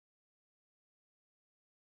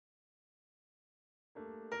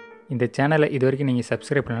இந்த சேனலை இது வரைக்கும் நீங்கள்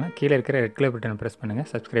சப்ஸ்கிரைப் பண்ணலாம், கீழே இருக்கிற ரெட் கலர் பட்டனை ப்ரெஸ் பண்ணுங்கள்,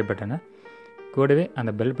 சப்ஸ்கிரைப் பட்டனை. கூடவே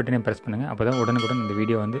அந்த பெல் பட்டனையும் ப்ரெஸ் பண்ணுங்கள். அப்போ தான் உடனுக்குடன் இந்த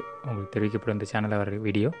வீடியோ வந்து உங்களுக்கு தெரிவிக்கப்படும், இந்த சேனலில் வர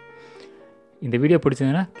வீடியோ. இந்த வீடியோ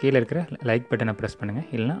பிடிச்சதுன்னா கீழே இருக்கிற லைக் பட்டனை ப்ரெஸ் பண்ணுங்கள்,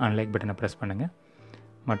 இல்லைனா அன்லைக் பட்டனை ப்ரெஸ் பண்ணுங்கள்.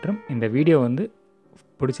 மற்றும் இந்த வீடியோ வந்து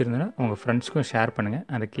பிடிச்சிருந்ததுன்னா உங்கள் ஃப்ரெண்ட்ஸ்க்கும் ஷேர் பண்ணுங்கள்.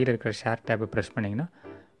 அந்த கீழே இருக்கிற ஷேர் டேப்பை ப்ரெஸ் பண்ணிங்கன்னா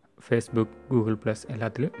ஃபேஸ்புக், கூகுள் ப்ளஸ்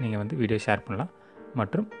எல்லாத்துலேயும் நீங்கள் வந்து வீடியோ ஷேர் பண்ணலாம்.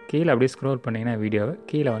 மற்றும் கீழே அப்படியே ஸ்க்ரோல் பண்ணிங்கன்னா வீடியோவை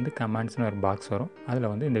கீழே வந்து கமெண்ட்ஸ்னு ஒரு பாக்ஸ் வரும். அதில்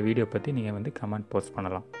வந்து இந்த வீடியோ பற்றி நீங்கள் வந்து கமெண்ட் போஸ்ட்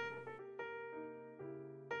பண்ணலாம்.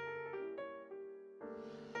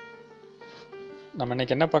 நம்ம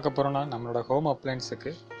இன்றைக்கி என்ன பார்க்க போகிறோன்னா, நம்மளோட ஹோம்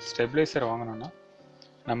அப்ளையன்ஸுக்கு ஸ்டெபிளைசர் வாங்கணுன்னா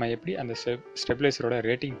நம்ம எப்படி அந்த ஸ்டெபிளைசரோட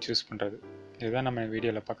ரேட்டிங் சூஸ் பண்ணுறது, இதுதான் நம்ம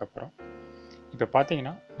வீடியோவில் பார்க்க போகிறோம். இப்போ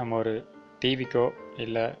பார்த்தீங்கன்னா நம்ம ஒரு டிவிக்கோ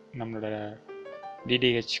இல்லை நம்மளோட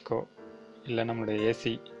டிடிஹெச்க்கோ இல்லை நம்மளோட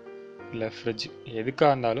ஏசி இல்லை ஃப்ரிட்ஜ்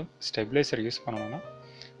எதுக்காக இருந்தாலும் ஸ்டெபிளைசர் யூஸ் பண்ணணும்னா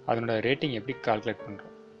அதனோட ரேட்டிங் எப்படி கால்குலேட்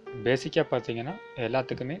பண்ணுறோம். பேசிக்காக பார்த்தீங்கன்னா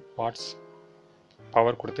எல்லாத்துக்குமே வாட்ஸ்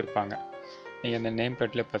பவர் கொடுத்துருப்பாங்க. நீங்கள் இந்த நேம்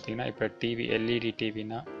பிளேட்டில் பார்த்தீங்கன்னா இப்போ TV, LED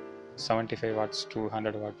டிவினா 75 watts to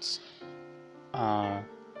 100 watts,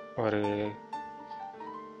 ஒரு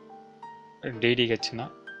டிடிஹெச்னா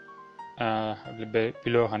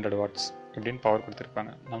பிலோ 100 வாட்ஸ் இப்படின்னு பவர்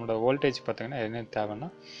கொடுத்துருப்பாங்க. நம்மளோட வோல்டேஜ் பார்த்தீங்கன்னா என்ன தேவைன்னா,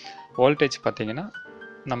 வோல்டேஜ் பார்த்தீங்கன்னா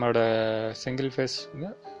நம்மளோட சிங்கிள் ஃபேஸ் வந்து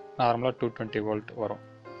நார்மலாக 220 வோல்ட் வரும்.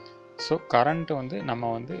 ஸோ கரண்ட்டு வந்து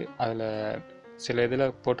நம்ம வந்து அதில் சில இதில்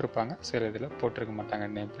போட்டிருப்பாங்க, சில இதில் போட்டிருக்க மாட்டாங்க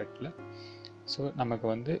நேம் பிளேட்டில். ஸோ நமக்கு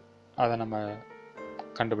வந்து அதை நம்ம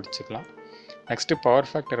கண்டுபிடிச்சிக்கலாம். நெக்ஸ்ட்டு பவர்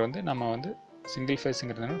ஃபேக்டர் வந்து நம்ம வந்து சிங்கிள்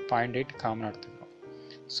ஃபேஸுங்கிறதுனால 0.8 காமனாக எடுத்துக்கிறோம்.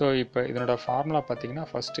 ஸோ இப்போ இதனோட ஃபார்முலா பார்த்திங்கன்னா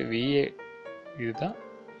ஃபஸ்ட்டு VA, இதுதான்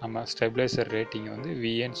நம்ம ஸ்டெபிளைசர் ரேட்டிங் வந்து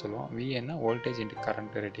VAன்னு சொல்லுவோம். VAன்னா வோல்டேஜ் இன்ட்டு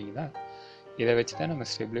கரண்ட் ரேட்டிங் தான். இதை வச்சு தான் நம்ம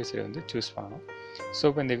ஸ்டெபிளைசரை வந்து சூஸ் பண்ணணும். ஸோ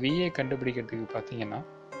இப்போ இந்த VA கண்டுபிடிக்கிறதுக்கு பார்த்தீங்கன்னா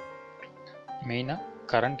மெயினாக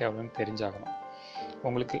கரண்ட் எவ்வளோன்னு தெரிஞ்சாகணும்.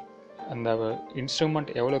 உங்களுக்கு அந்த இன்ஸ்ட்ருமெண்ட்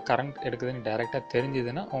எவ்வளோ கரண்ட் எடுக்குதுன்னு டைரெக்டாக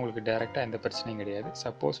தெரிஞ்சதுன்னா உங்களுக்கு டைரெக்டாக எந்த பிரச்சனையும் கிடையாது.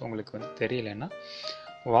 சப்போஸ் உங்களுக்கு வந்து தெரியலைன்னா,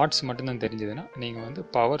 வாட்ஸ் மட்டும்தான் தெரிஞ்சதுன்னா நீங்கள் வந்து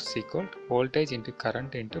power equal voltage into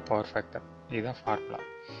current into power factor, இதுதான் ஃபார்முலா.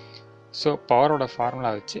 ஸோ பவரோட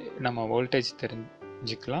ஃபார்முலா வச்சு நம்ம வோல்டேஜ்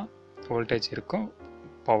தெரிஞ்சுக்கலாம். வோல்டேஜ் இருக்கும்,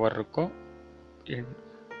 பவர் இருக்கும்,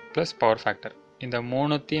 ப்ளஸ் பவர் ஃபேக்டர், இந்த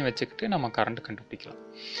மூணுத்தையும் வச்சுக்கிட்டு நம்ம கரண்ட் கண்டுபிடிக்கலாம்.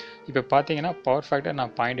 இப்போ பார்த்தீங்கன்னா பவர் ஃபேக்டர்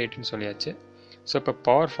நான் 0.8ன்னு சொல்லியாச்சு. ஸோ இப்போ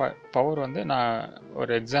பவர் வந்து நான்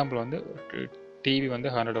ஒரு எக்ஸாம்பிள் வந்து டிவி வந்து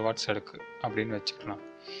 100 வாட்ஸ் எடுக்கு அப்படின்னு வச்சுக்கலாம்.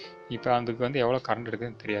 இப்போ அதுக்கு வந்து எவ்வளோ கரண்ட்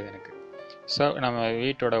எடுக்குதுன்னு தெரியாது எனக்கு. ஸோ நம்ம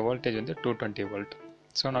வீட்டோட வோல்டேஜ் வந்து 220 வோல்ட்.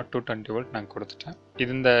 ஸோ நான் 220 வோல்ட் நான் கொடுத்துட்டேன்.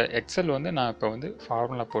 இது இந்த எக்ஸல் வந்து நான் இப்போ வந்து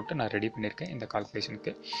ஃபார்முலா போட்டு நான் ரெடி பண்ணியிருக்கேன் இந்த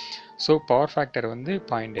கால்குலேஷனுக்கு. ஸோ பவர் ஃபேக்டர் வந்து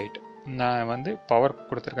 0.8. நான் வந்து பவர்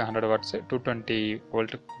கொடுத்துருக்கேன் 100 வாட்ஸு, 220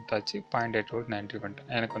 வோல்ட்டு கொடுத்தாச்சு, 0.8 வோல்ட் நான் என்ட்ரி பண்ணிட்டேன்.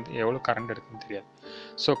 எனக்கு வந்து எவ்வளோ கரண்ட் எடுக்குன்னு தெரியாது.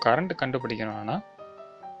 ஸோ கரண்ட் கண்டுபிடிக்கணும்னா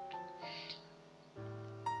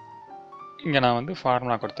இங்கே நான் வந்து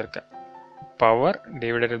ஃபார்முலா கொடுத்துருக்கேன், power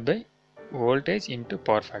divided by voltage into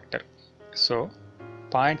power factor. So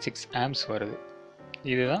 0.6 arms வருது.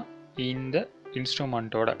 இதுதான் இந்த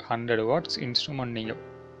இன்ஸ்ட்ருமெண்ட்டோட 100 வாட்ஸ் இன்ஸ்ட்ருமெண்ட் நீங்கள்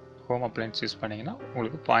ஹோம் அப்ளையன்ஸ் யூஸ் பண்ணிங்கன்னா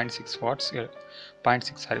உங்களுக்கு 0.6 வாட்ஸ்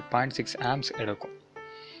 0.6 ஆம்ஸ் எடுக்கும்.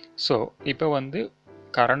 ஸோ இப்போ வந்து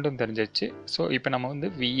கரண்ட்டும் தெரிஞ்சிச்சு. ஸோ இப்போ நம்ம வந்து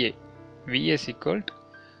VS equal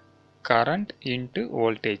current into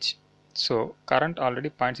voltage. So current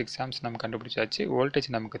already 0.6 arms நம்ம கண்டுபிடிச்சாச்சு, வோல்டேஜ்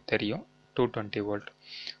நமக்கு தெரியும் 220 வோல்ட்.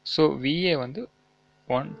 ஸோ VA வந்து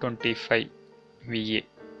 125 VA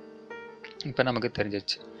இப்போ நமக்கு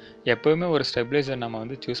தெரிஞ்சிச்சு. எப்போவுமே ஒரு ஸ்டெபிளைசர் நம்ம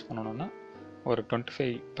வந்து சூஸ் பண்ணணும்னா ஒரு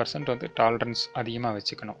 25% வந்து டாலரன்ஸ் அதிகமாக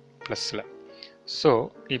வச்சுக்கணும் ப்ளஸில். ஸோ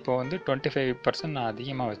இப்போ வந்து 25% நான்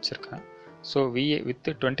அதிகமாக வச்சுருக்கேன். ஸோ VA வித்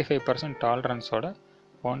 25% டாலரன்ஸோட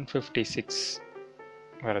 156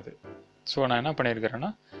 வருது. ஸோ நான் என்ன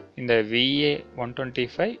பண்ணியிருக்கிறேன்னா இந்த VA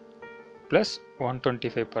 125 ப்ளஸ்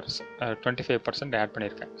 25% ஆட்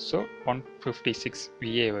பண்ணியிருக்கேன். ஸோ 156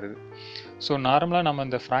 VA வருது. ஸோ நார்மலாக நம்ம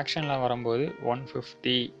இந்த ஃப்ராக்ஷனில் வரும்போது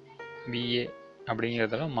 150 VA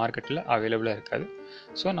அப்படிங்கிறதெல்லாம் மார்க்கெட்டில் அவைலபிளாக இருக்காது.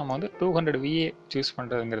 ஸோ நம்ம வந்து 200 VA சூஸ்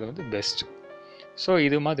பண்ணுறதுங்கிறது வந்து பெஸ்ட். ஸோ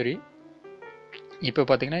இது மாதிரி இப்போ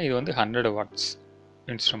பார்த்தீங்கன்னா இது வந்து 100 வாட்ஸ்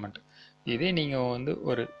இன்ஸ்ட்ருமெண்ட். இதே நீங்கள் வந்து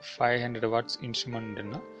ஒரு 500 வாட்ஸ்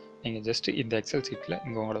இன்ஸ்ட்ருமெண்ட்னா நீங்கள் ஜஸ்ட்டு இந்த எக்ஸல் சீட்டில்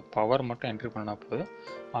இங்கே உங்களோட பவர் மட்டும் என்ட்ரி பண்ணால் போதும்,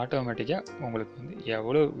 ஆட்டோமேட்டிக்காக உங்களுக்கு வந்து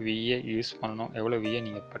எவ்வளோ VA யூஸ் பண்ணணும், எவ்வளோ VA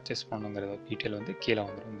நீங்கள் பர்ச்சேஸ் பண்ணணுங்கிற டீட்டெயில் வந்து கீழே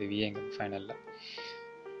வந்துடும் இந்த VAங்கிற ஃபைனலில்.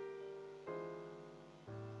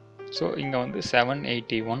 ஸோ இங்கே வந்து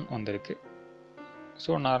 781 வந்திருக்கு.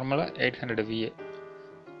 ஸோ நார்மலாக 800 VA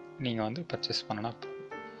நீங்கள் வந்து பர்ச்சேஸ் பண்ணனா.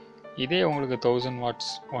 இதே உங்களுக்கு 1000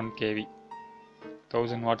 வாட்ஸ் 1 kV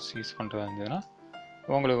 1000 வாட்ஸ் யூஸ் பண்ணுறதா இருந்ததுன்னா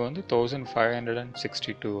உங்களுக்கு வந்து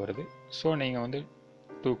 1562 வருது. ஸோ நீங்கள் வந்து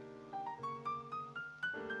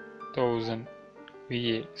 2000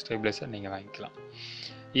 VA ஸ்டெபிலைசர் நீங்கள் வாங்கிக்கலாம்.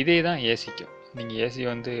 இதே தான் ஏசிக்கும். நீங்கள் ஏசி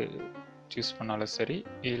வந்து சூஸ் பண்ணாலும் சரி,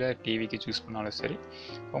 இல்லை டிவிக்கு சூஸ் பண்ணாலும் சரி,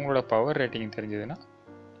 உங்களோட பவர் ரேட்டிங் தெரிஞ்சதுன்னா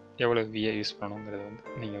எவ்வளோ VA யூஸ் பண்ணணுங்கிறத வந்து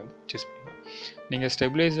நீங்கள் வந்து சூஸ் பண்ணலாம். நீங்கள்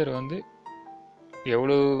ஸ்டெபிலைசர் வந்து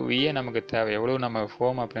எவ்வளோ VA நமக்கு தேவை, எவ்வளோ நம்ம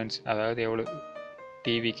ஹோம் அப்ளையன்ஸ், அதாவது எவ்வளோ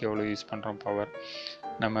டிவிக்கு எவ்வளோ யூஸ் பண்ணுறோம் பவர்,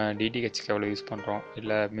 நம்ம டிடிஹெச்க்கு எவ்வளோ யூஸ் பண்ணுறோம்,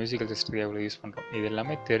 இல்லை மியூசிக்கல் சிஸ்டத்துக்கு எவ்வளோ யூஸ் பண்ணுறோம், இது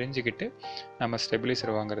எல்லாமே தெரிஞ்சுக்கிட்டு நம்ம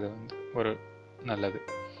ஸ்டெபிலைசர் வாங்குறது வந்து ஒரு நல்லது.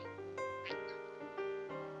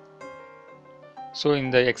 ஸோ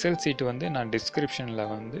இந்த எக்ஸல் சீட் வந்து நான் டிஸ்கிரிப்ஷனில்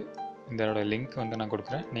வந்து இதோட லிங்க் வந்து நான்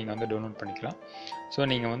கொடுக்குறேன், நீங்கள் வந்து டவுன்லோட் பண்ணிக்கலாம். ஸோ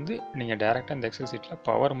நீங்கள் டேரெக்டாக இந்த எக்ஸல் சீட்டில்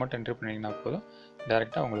பவர் மட்டும் என்ட்ரி பண்ணிங்கன்னா போதும்,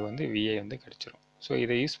 டேரெக்டாக உங்களுக்கு வந்து VA வந்து கிடச்சிரும். ஸோ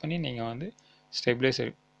இதை யூஸ் பண்ணி நீங்கள் வந்து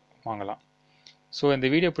ஸ்டெபிலைசர் வாங்கலாம். ஸோ இந்த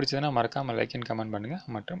வீடியோ பிடிச்சதுன்னா மறக்காமல் லைக் அண்ட் கமெண்ட் பண்ணுங்கள்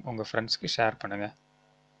மற்றும் உங்கள் ஃப்ரெண்ட்ஸ்க்கு ஷேர் பண்ணுங்கள்.